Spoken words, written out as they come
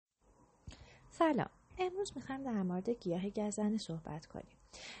سلام. امروز میخوایم در مورد گیاه گزنه صحبت کنیم.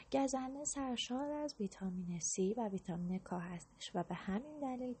 گزنه سرشار از ویتامین C و ویتامین K هستش و به همین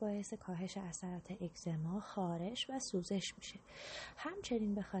دلیل باعث کاهش اثرات اگزما، خارش و سوزش میشه.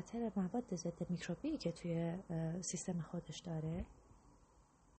 همچنین به خاطر مواد ضد میکروبی که توی سیستم خودش داره